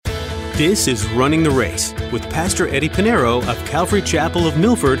This is Running the Race with Pastor Eddie Pinero of Calvary Chapel of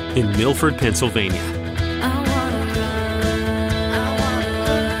Milford in Milford, Pennsylvania.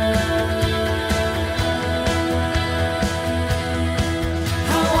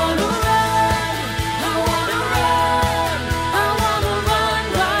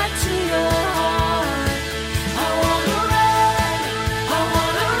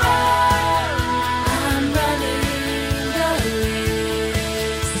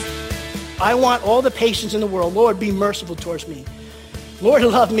 I want all the patience in the world. Lord, be merciful towards me. Lord,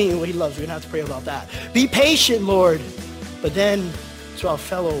 love me. Well, he loves me. We don't have to pray about that. Be patient, Lord. But then to our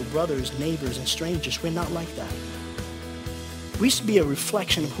fellow brothers, neighbors, and strangers, we're not like that. We should be a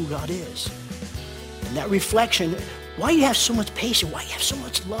reflection of who God is. And that reflection, why you have so much patience, why you have so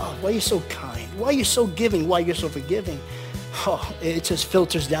much love, why you're so kind, why you're so giving, why you're so forgiving. Oh, it just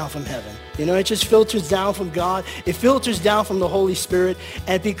filters down from heaven. You know, it just filters down from God. It filters down from the Holy Spirit.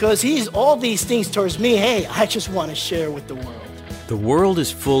 And because he's all these things towards me, hey, I just want to share with the world. The world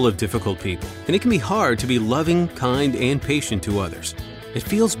is full of difficult people, and it can be hard to be loving, kind, and patient to others. It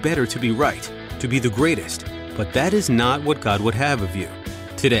feels better to be right, to be the greatest, but that is not what God would have of you.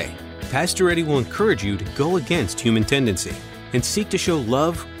 Today, Pastor Eddie will encourage you to go against human tendency and seek to show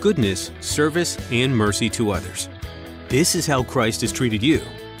love, goodness, service, and mercy to others. This is how Christ has treated you,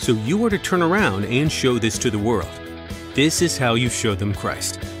 so you are to turn around and show this to the world. This is how you show them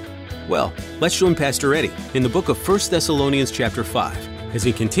Christ. Well, let's join Pastor Eddie in the book of 1 Thessalonians chapter 5 as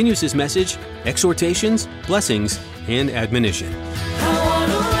he continues his message, exhortations, blessings, and admonition.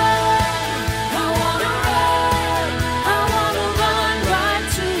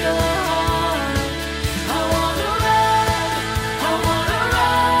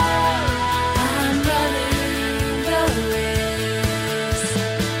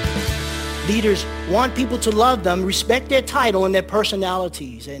 Leaders want people to love them, respect their title and their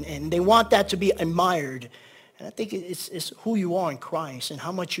personalities, and they want that to be admired. And I think it's who you are in Christ and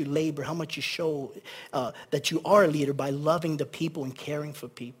how much you labor, how much you show that you are a leader by loving the people and caring for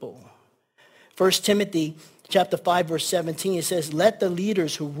people. 1 Timothy chapter 5, verse 17, it says, "Let the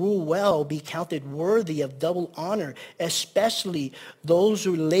leaders who rule well be counted worthy of double honor, especially those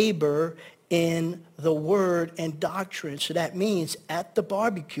who labor in the word and doctrine." So that means at the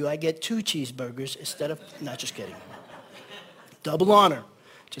barbecue, I get 2 cheeseburgers instead of, not just kidding. Double honor,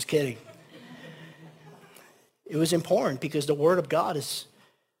 just kidding. It was important because the word of God is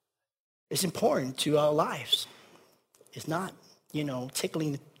important to our lives. It's not,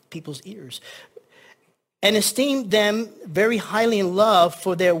 tickling people's ears. "And esteem them very highly in love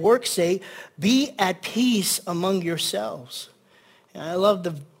for their work's sake. Be at peace among yourselves." And I love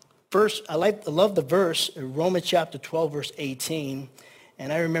the verse, Romans chapter 12, verse 18.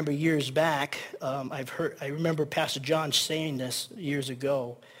 And I remember years back, I remember Pastor John saying this years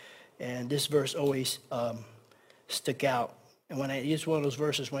ago, and this verse always stuck out. And it's one of those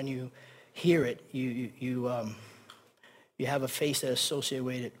verses when you hear it, you have a face that's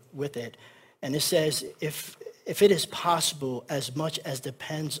associated with it. And it says, if it is possible, as much as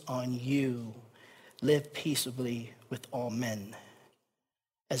depends on you, live peaceably with all men.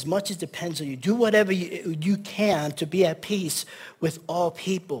 As much as depends on you, do whatever you can to be at peace with all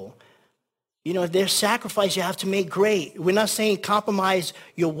people. If there's sacrifice you have to make, great. We're not saying compromise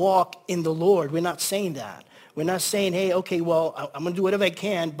your walk in the Lord. We're not saying that. We're not saying, hey, okay, well, I'm going to do whatever I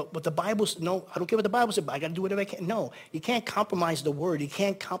can, but what the Bible says, no, I don't care what the Bible says, but I got to do whatever I can. No, you can't compromise the word. You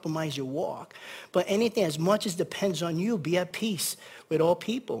can't compromise your walk. But anything, as much as depends on you, be at peace with all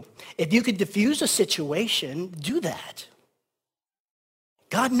people. If you could diffuse a situation, do that.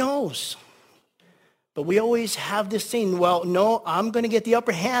 God knows. But we always have this thing, well, no, I'm going to get the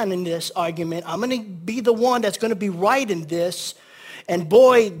upper hand in this argument. I'm going to be the one that's going to be right in this. And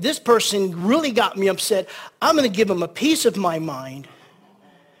boy, this person really got me upset. I'm going to give them a piece of my mind.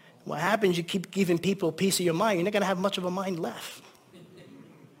 What happens, you keep giving people a piece of your mind, you're not going to have much of a mind left.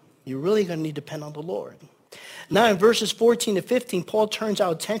 You're really going to need to depend on the Lord. Now in verses 14 to 15, Paul turns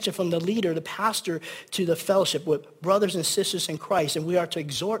our attention from the leader, the pastor, to the fellowship with brothers and sisters in Christ, and we are to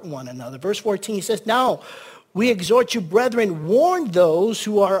exhort one another. Verse 14, he says, "Now we exhort you, brethren, warn those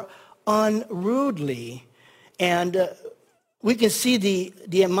who are unrudely." And we can see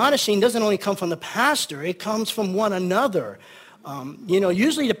the admonishing doesn't only come from the pastor, it comes from one another.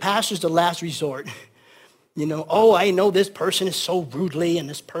 Usually the pastor is the last resort. I know this person is so rudely and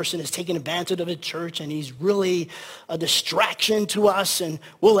this person is taking advantage of the church and he's really a distraction to us and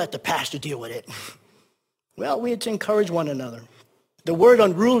we'll let the pastor deal with it. Well, we have to encourage one another. The word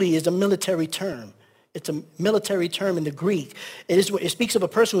unruly is a military term. It's a military term in the Greek. It speaks of a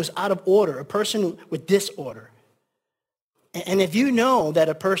person who is out of order, a person with disorder. And if you know that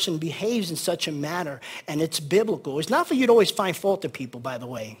a person behaves in such a manner and it's biblical, it's not for you to always find fault in people, by the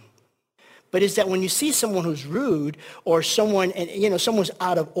way. But it's that when you see someone who's rude or someone, and someone's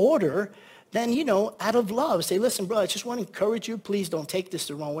out of order, then, out of love, say, listen, bro, I just want to encourage you. Please don't take this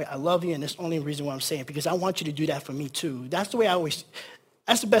the wrong way. I love you, and that's the only reason why I'm saying it, because I want you to do that for me too. That's the way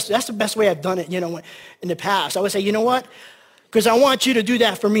that's the best way I've done it, in the past. I would say, you know what? Because I want you to do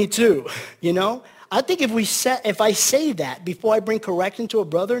that for me too, I think if I say that before I bring correction to a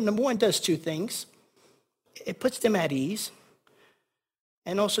brother, number one, it does two things. It puts them at ease.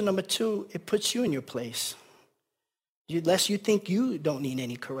 And also, number two, it puts you in your place. Lest you think you don't need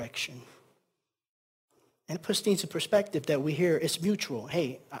any correction. And it puts things in perspective that we hear it's mutual.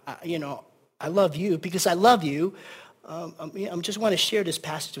 Hey, I love you because I love you. I just want to share this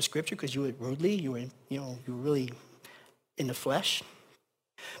passage of Scripture because you were rudely, you were really in the flesh.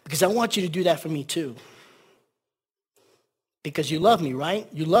 Because I want you to do that for me too. Because you love me, right?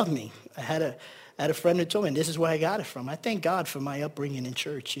 You love me. I had a friend who told me, and this is where I got it from. I thank God for my upbringing in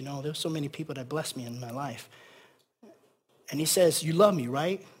church. There's so many people that blessed me in my life. And he says, you love me,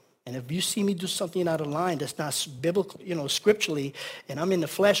 right? And if you see me do something out of line that's not biblical, scripturally, and I'm in the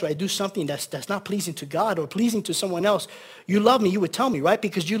flesh, or I do something that's not pleasing to God or pleasing to someone else, you love me, you would tell me, right?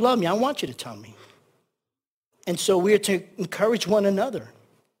 Because you love me, I want you to tell me. And so we're to encourage one another.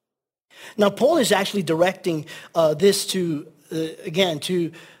 Now, Paul is actually directing this to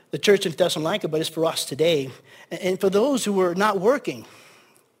the church in Thessalonica, but it's for us today. And for those who were not working,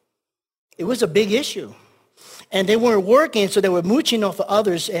 it was a big issue. And they weren't working, so they were mooching off of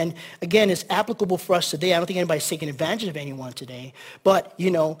others. And again, it's applicable for us today. I don't think anybody's taking advantage of anyone today. But,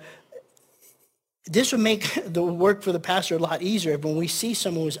 this would make the work for the pastor a lot easier. When we see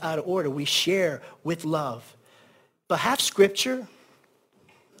someone who's out of order, we share with love. But have scripture.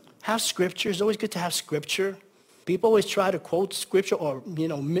 Have scripture. It's always good to have scripture. People always try to quote scripture or,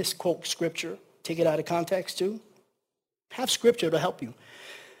 misquote scripture. Take it out of context too. Have scripture to help you.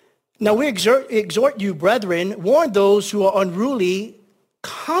 Now we exhort you, brethren, warn those who are unruly,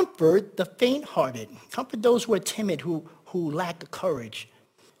 comfort the faint-hearted. Comfort those who are timid, who lack courage.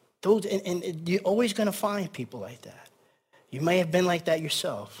 And you're always going to find people like that. You may have been like that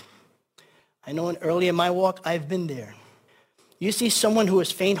yourself. I know early in my walk, I've been there. You see someone who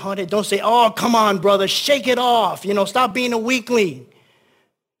is faint-hearted, don't say, oh, come on, brother, shake it off. Stop being a weakling.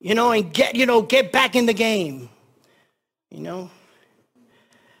 And get back in the game.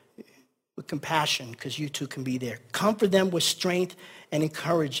 With compassion, because you too can be there. Comfort them with strength and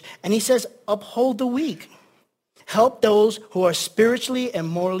encourage. And he says, uphold the weak. Help those who are spiritually and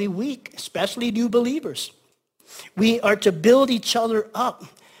morally weak, especially new believers. We are to build each other up.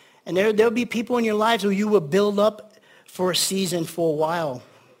 And there'll be people in your lives who you will build up for a season, for a while.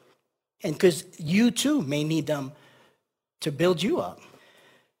 And because you too may need them to build you up.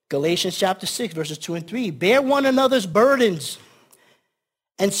 Galatians chapter 6, verses 2 and 3. Bear one another's burdens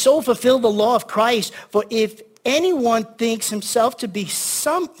and so fulfill the law of Christ. For if anyone thinks himself to be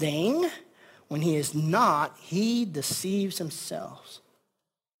something when he is not, he deceives himself.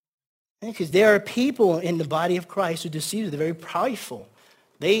 Because there are people in the body of Christ who deceive. They're very prideful.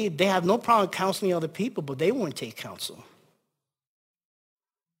 They have no problem counseling other people, but they won't take counsel.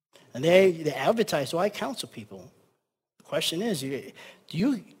 And they advertise, I counsel people. The question is, do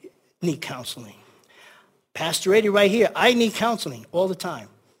you need counseling? Pastor Eddie right here, I need counseling all the time.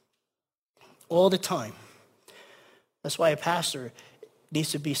 All the time. That's why a pastor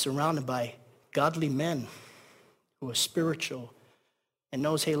needs to be surrounded by godly men who are spiritual and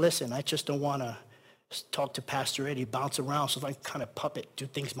knows, hey, listen, I just don't want to talk to Pastor Eddie, bounce around so I can kind of puppet, do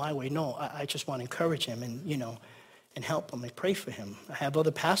things my way. No, I just want to encourage him and, and help him and pray for him. I have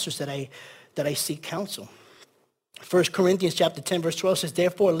other pastors that I seek counsel. 1 Corinthians chapter 10, verse 12 says,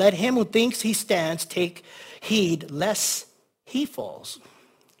 therefore, let him who thinks he stands take heed lest he falls.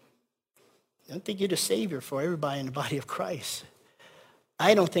 I don't think you're the Savior for everybody in the body of Christ.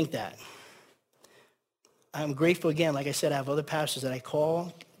 I don't think that. I'm grateful again. Like I said, I have other pastors that I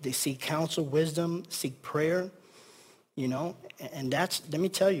call. They seek counsel, wisdom, seek prayer, and that's, let me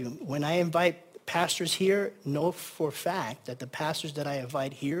tell you, when I invite pastors here, know for a fact that the pastors that I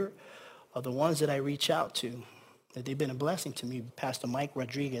invite here are the ones that I reach out to, that they've been a blessing to me. Pastor Mike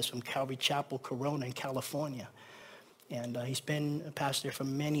Rodriguez from Calvary Chapel, Corona in California. And he's been a pastor there for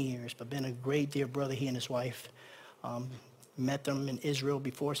many years, but been a great dear brother, he and his wife. Met them in Israel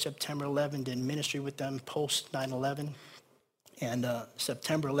before September 11, did ministry with them post 9/11. And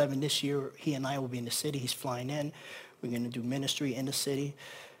September 11 this year, he and I will be in the city. He's flying in. We're going to do ministry in the city.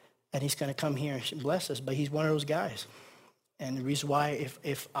 And he's going to come here and bless us. But he's one of those guys. And the reason why,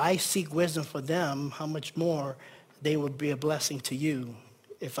 if I seek wisdom for them, how much more they would be a blessing to you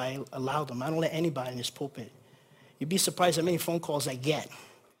if I allow them. I don't let anybody in this pulpit. You'd be surprised how many phone calls I get,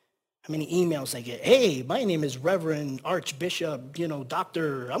 how many emails I get. Hey, my name is Reverend Archbishop,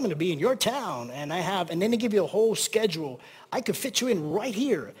 Doctor, I'm going to be in your town. And then they give you a whole schedule. I could fit you in right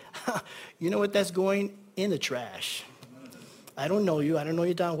here. You know what? That's going in the trash. I don't know you. I don't know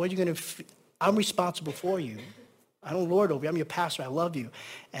you down. What are you going to, I'm responsible for you. I don't lord over you. I'm your pastor. I love you.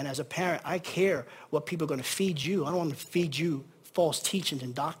 And as a parent, I care what people are going to feed you. I don't want to feed you false teachings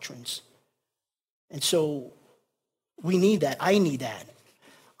and doctrines. And so we need that. I need that.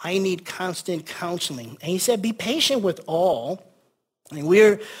 I need constant counseling. And he said, be patient with all. And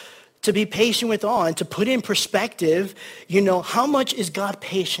we're to be patient with all. And to put in perspective, how much is God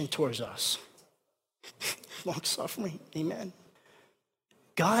patient towards us? Long suffering. Amen.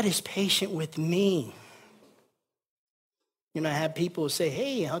 God is patient with me. I have people say,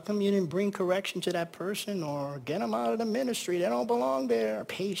 hey, how come you didn't bring correction to that person or get them out of the ministry? They don't belong there.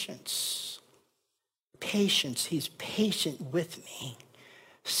 Patience. Patience. He's patient with me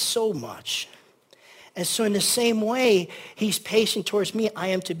so much. And so in the same way, he's patient towards me. I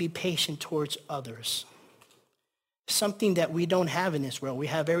am to be patient towards others. Something that we don't have in this world. We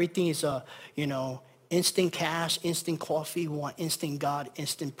have everything is, instant cash, instant coffee. We want instant God,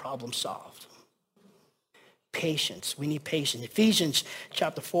 instant problem solved. Patience. We need patience. Ephesians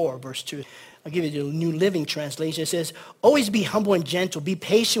chapter 4, verse 2. I'll give you the New Living Translation. It says, always be humble and gentle. Be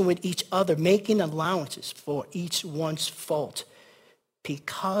patient with each other, making allowances for each one's fault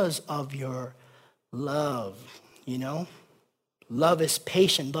because of your love. Love is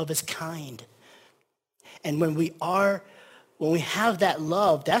patient. Love is kind. And when we have that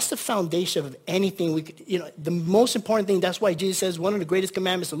love, that's the foundation of anything we could, the most important thing, that's why Jesus says one of the greatest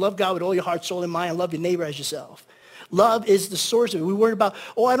commandments is to love God with all your heart, soul, and mind, and love your neighbor as yourself. Love is the source of it. We worry about,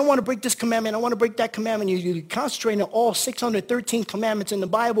 I don't want to break this commandment. I want to break that commandment. You concentrate on all 613 commandments in the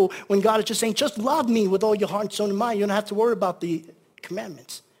Bible when God is just saying, just love me with all your heart, soul, and mind. You don't have to worry about the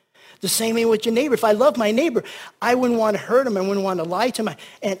commandments. The same way with your neighbor. If I love my neighbor, I wouldn't want to hurt him. I wouldn't want to lie to him.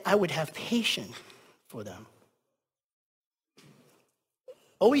 And I would have patience for them.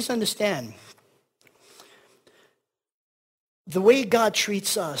 Always understand, the way God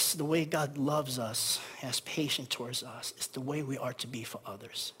treats us, the way God loves us, has patience towards us, is the way we are to be for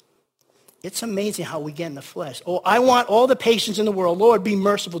others. It's amazing how we get in the flesh. I want all the patience in the world. Lord, be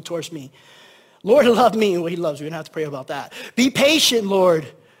merciful towards me. Lord, love me the way he loves me. We don't have to pray about that. Be patient, Lord.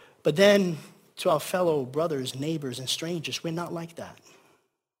 But then to our fellow brothers, neighbors, and strangers, we're not like that.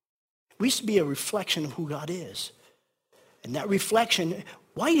 We should be a reflection of who God is. And that reflection,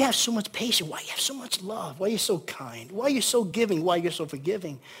 why do you have so much patience? Why do you have so much love? Why are you so kind? Why are you so giving? Why are you so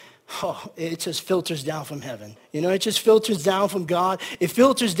forgiving? It just filters down from heaven. It just filters down from God. It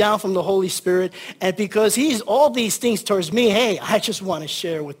filters down from the Holy Spirit. And because he's all these things towards me, hey, I just want to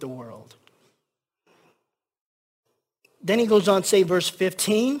share with the world. Then he goes on to say, verse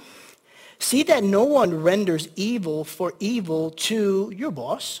 15, see that no one renders evil for evil to your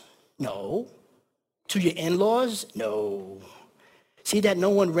boss. No. To your in-laws? No. See that no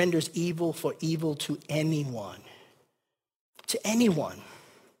one renders evil for evil to anyone. To anyone.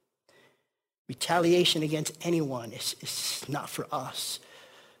 Retaliation against anyone is not for us.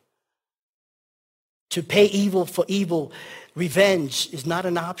 To pay evil for evil, revenge is not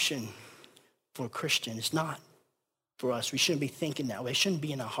an option for a Christian. It's not for us. We shouldn't be thinking that way. It shouldn't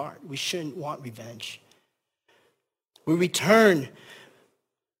be in our heart. We shouldn't want revenge. We return.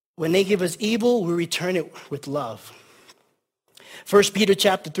 When they give us evil, we return it with love. 1 Peter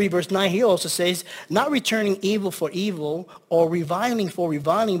chapter 3, verse 9, he also says, not returning evil for evil or reviling for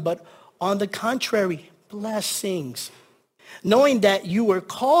reviling, but on the contrary, blessings. Knowing that you were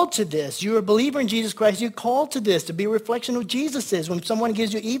called to this, you're a believer in Jesus Christ, you're called to this, to be a reflection of Jesus is. When someone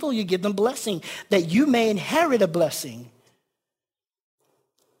gives you evil, you give them blessing, that you may inherit a blessing.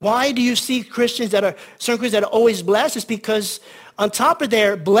 Why do you see certain Christians that are always blessed? It's because on top of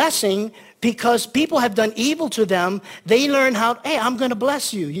their blessing, because people have done evil to them, they learn how, hey, I'm going to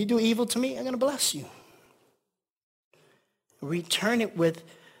bless you. You do evil to me, I'm going to bless you. Return it with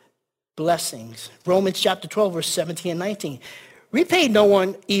blessings. Romans chapter 12, verse 17 and 19. Repay no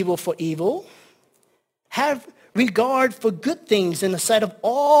one evil for evil. Have regard for good things in the sight of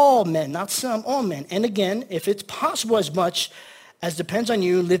all men, not some, all men. And again, if it's possible as much as depends on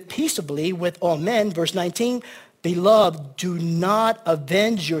you, live peaceably with all men. Verse 19, beloved, do not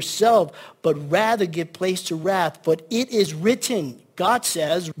avenge yourself, but rather give place to wrath. But it is written, God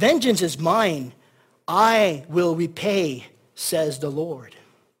says, vengeance is mine. I will repay, says the Lord.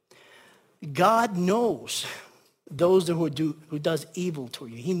 God knows those who does evil to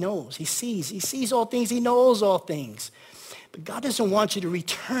you. He knows. He sees all things. He knows all things. But God doesn't want you to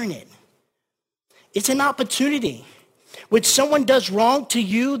return it. It's an opportunity. When someone does wrong to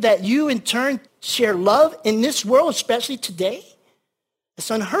you, that you in turn share love in this world, especially today, it's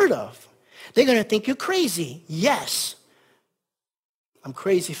unheard of. They're going to think you're crazy. Yes, I'm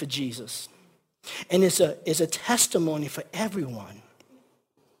crazy for Jesus. And it's a testimony for everyone.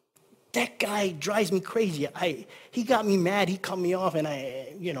 That guy drives me crazy. He got me mad. He cut me off, and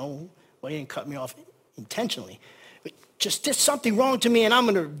he didn't cut me off intentionally. But just did something wrong to me, and I'm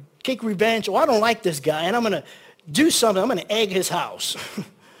going to take revenge. I don't like this guy, and I'm going to do something. I'm going to egg his house.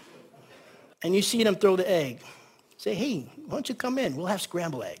 And you see them throw the egg. Say, hey, why don't you come in? We'll have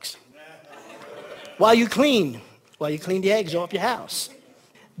scrambled eggs. While you clean the eggs off your house.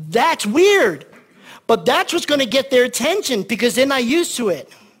 That's weird. But that's what's going to get their attention because they're not used to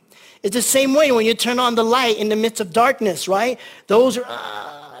it. It's the same way when you turn on the light in the midst of darkness, right?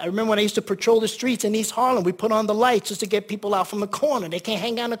 I remember when I used to patrol the streets in East Harlem, we put on the lights just to get people out from the corner. They can't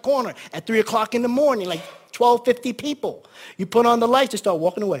hang out in the corner at 3 o'clock in the morning, like 50 people. You put on the lights, they start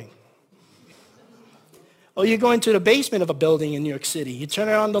walking away. Or you go into the basement of a building in New York City. You turn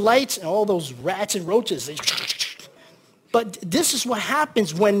on the lights, and all those rats and roaches. But this is what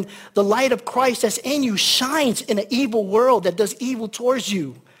happens when the light of Christ that's in you shines in an evil world that does evil towards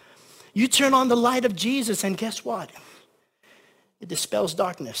you. You turn on the light of Jesus, and guess what? It dispels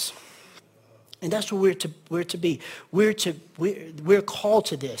darkness. And that's what we're to be. We're called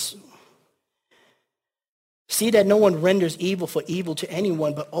to this. See that no one renders evil for evil to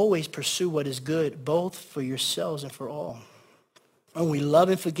anyone, but always pursue what is good, both for yourselves and for all. And we love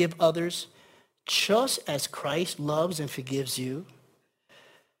and forgive others, just as Christ loves and forgives you.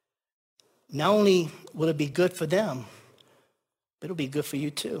 Not only will it be good for them, but it'll be good for you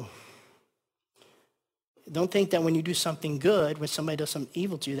too. Don't think that when you do something good, when somebody does something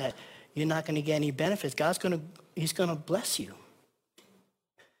evil to you, that you're not going to get any benefits. He's going to bless you.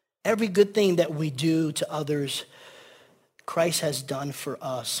 Every good thing that we do to others, Christ has done for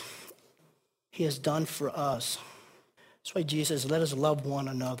us. He has done for us. That's why Jesus says, let us love one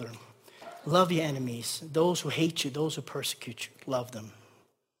another. Love your enemies. Those who hate you, those who persecute you, love them.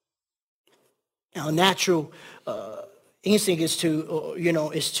 Our natural instinct is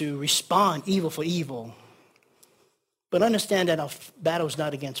to respond evil for evil. But understand that our battle is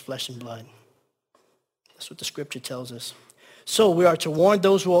not against flesh and blood. That's what the scripture tells us. So we are to warn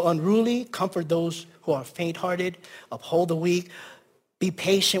those who are unruly, comfort those who are faint-hearted, uphold the weak, be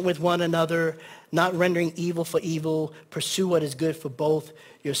patient with one another, not rendering evil for evil, pursue what is good for both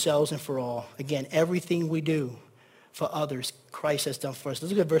yourselves and for all. Again, everything we do for others, Christ has done for us.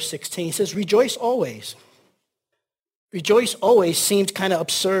 Let's look at verse 16. It says, rejoice always. Rejoice always seems kind of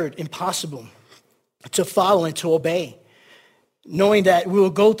absurd, impossible to follow and to obey, knowing that we will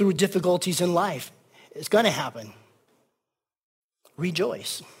go through difficulties in life. It's going to happen.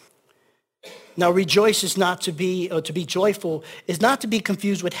 Rejoice. Now, rejoice is not to be joyful, is not to be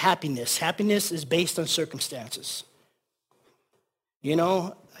confused with happiness. Happiness is based on circumstances.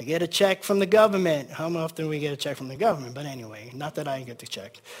 I get a check from the government. How often do we get a check from the government? But anyway, not that I get the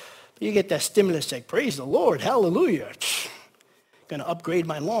check. But you get that stimulus check. Praise the Lord. Hallelujah. Going to upgrade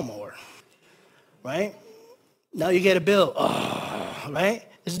my lawnmower. Right? Now you get a bill. Oh, right?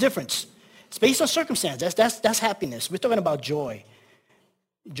 There's a difference. It's based on circumstance. That's happiness. We're talking about joy.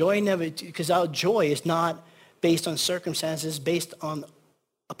 Joy because our joy is not based on circumstances, based on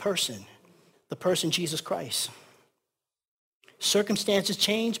a person, the person Jesus Christ. Circumstances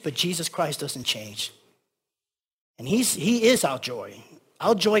change, but Jesus Christ doesn't change. And he is our joy.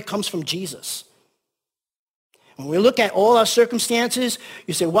 Our joy comes from Jesus. When we look at all our circumstances,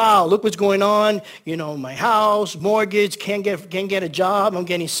 you say, wow, look what's going on. My house, mortgage, can't get a job. I'm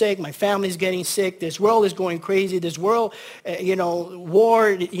getting sick. My family's getting sick. This world is going crazy. This world, war,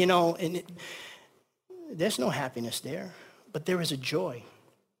 and there's no happiness there. But there is a joy.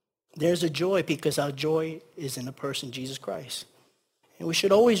 There's a joy because our joy is in the person Jesus Christ. And we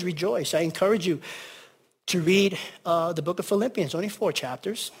should always rejoice. I encourage you to read the book of Philippians, only 4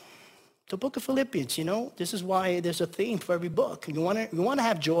 chapters. The book of Philippians, this is why there's a theme for every book. You want to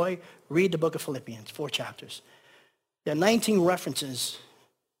have joy, read the book of Philippians, 4 chapters. There are 19 references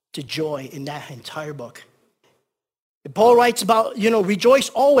to joy in that entire book. And Paul writes about, rejoice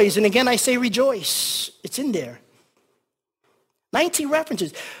always. And again, I say rejoice. It's in there. 19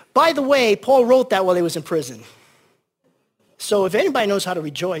 references. By the way, Paul wrote that while he was in prison. So if anybody knows how to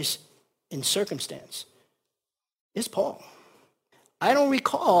rejoice in circumstance, it's Paul. I don't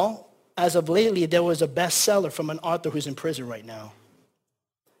recall, as of lately, there was a bestseller from an author who's in prison right now.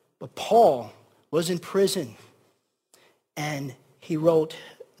 But Paul was in prison and he wrote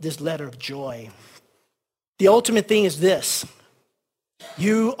this letter of joy. The ultimate thing is this.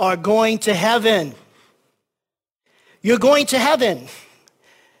 You are going to heaven. You're going to heaven.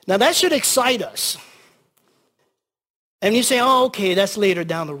 Now that should excite us. And you say, oh, okay, that's later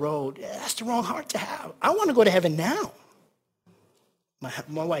down the road. That's the wrong heart to have. I want to go to heaven now.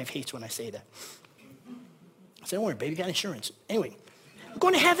 My wife hates when I say that. I say, don't worry, baby, you got insurance. Anyway, I'm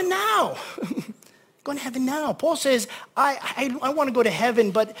going to heaven now. Going to heaven now. Paul says, I want to go to heaven,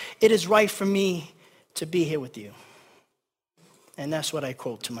 but it is right for me to be here with you. And that's what I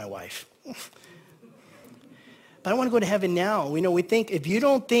quote to my wife. But I want to go to heaven now. We think if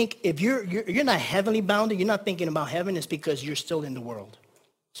you're not heavenly bounded, you're not thinking about heaven, it's because you're still in the world.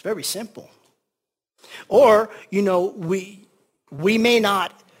 It's very simple. Or, we may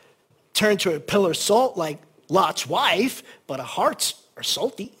not turn to a pillar of salt like Lot's wife, but our hearts are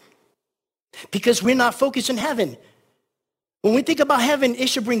salty because we're not focused on heaven. When we think about heaven, it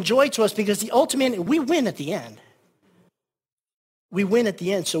should bring joy to us because the ultimate, we win at the end. We win at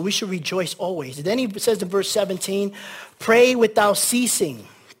the end, so we should rejoice always. And then he says in verse 17, pray without ceasing.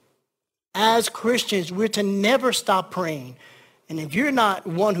 As Christians, we're to never stop praying. And if you're not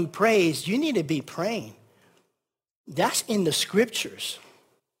one who prays, you need to be praying. That's in the scriptures.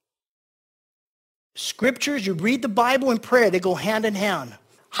 Scriptures, you read the Bible and prayer, they go hand in hand.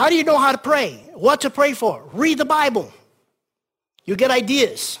 How do you know how to pray? What to pray for? Read the Bible. You get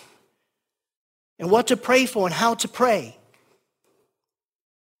ideas. And what to pray for and how to pray.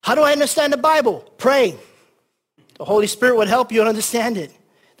 How do I understand the Bible? Pray. The Holy Spirit would help you understand it.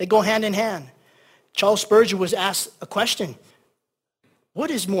 They go hand in hand. Charles Spurgeon was asked a question. What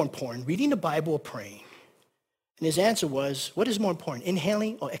is more important, reading the Bible or praying? And his answer was, what is more important,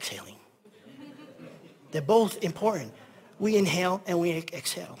 inhaling or exhaling? They're both important. We inhale and we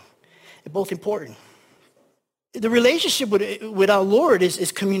exhale. They're both important. The relationship with our Lord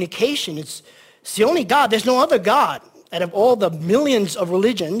is communication. It's the only God. There's no other God. Out of all the millions of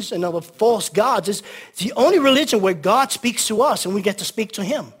religions and other false gods, it's the only religion where God speaks to us and we get to speak to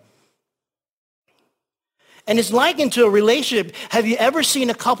him. And it's likened to a relationship. Have you ever seen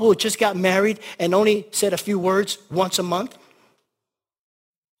a couple who just got married and only said a few words once a month?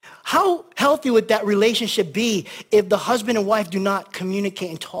 How healthy would that relationship be if the husband and wife do not communicate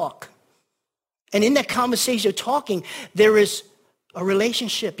and talk? And in that conversation of talking, there is a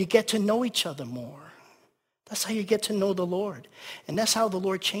relationship. You get to know each other more. That's how you get to know the Lord. And that's how the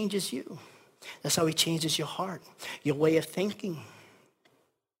Lord changes you. That's how he changes your heart, your way of thinking.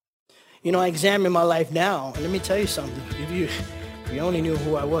 I examine my life now, and let me tell you something. If you only knew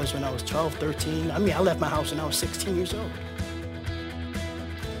who I was when I was 12, 13. I left my house when I was 16 years old.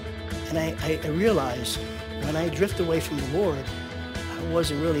 And I realized when I drifted away from the Lord, I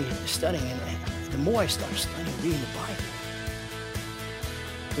wasn't really studying. And the more I started studying, reading the Bible,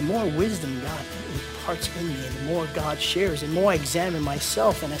 the more wisdom God imparts in me, and the more God shares, and the more I examine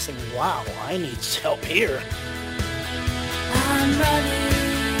myself, and I say, wow, I need help here. I'm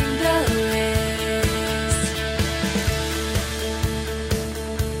running the race.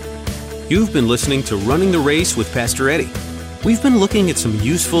 You've been listening to Running the Race with Pastor Eddie. We've been looking at some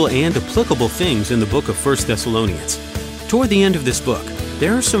useful and applicable things in the book of 1 Thessalonians. Toward the end of this book,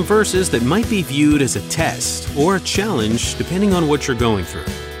 there are some verses that might be viewed as a test or a challenge depending on what you're going through.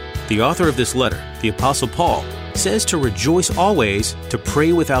 The author of this letter, the Apostle Paul, says to rejoice always, to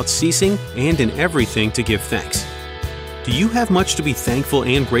pray without ceasing, and in everything to give thanks. Do you have much to be thankful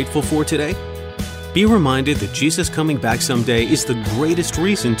and grateful for today? Be reminded that Jesus coming back someday is the greatest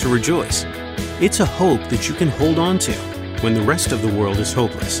reason to rejoice. It's a hope that you can hold on to when the rest of the world is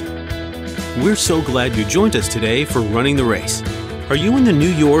hopeless. We're so glad you joined us today for Running the Race. Are you in the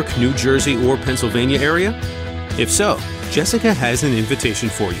New York, New Jersey, or Pennsylvania area? If so, Jessica has an invitation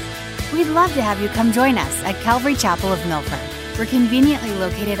for you. We'd love to have you come join us at Calvary Chapel of Milford. We're conveniently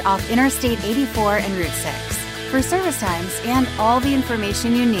located off Interstate 84 and Route 6. For service times and all the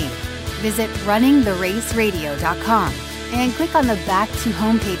information you need, visit runningtheraceradio.com and click on the Back to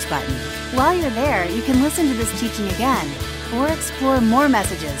Homepage button. While you're there, you can listen to this teaching again or explore more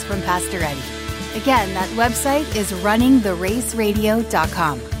messages from Pastor Eddie. Again, that website is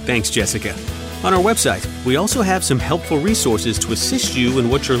runningtheraceradio.com. Thanks, Jessica. On our website, we also have some helpful resources to assist you in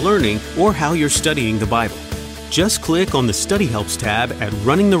what you're learning or how you're studying the Bible. Just click on the Study Helps tab at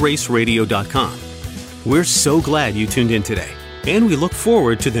runningtheraceradio.com. We're so glad you tuned in today, and we look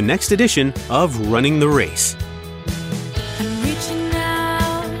forward to the next edition of Running the Race.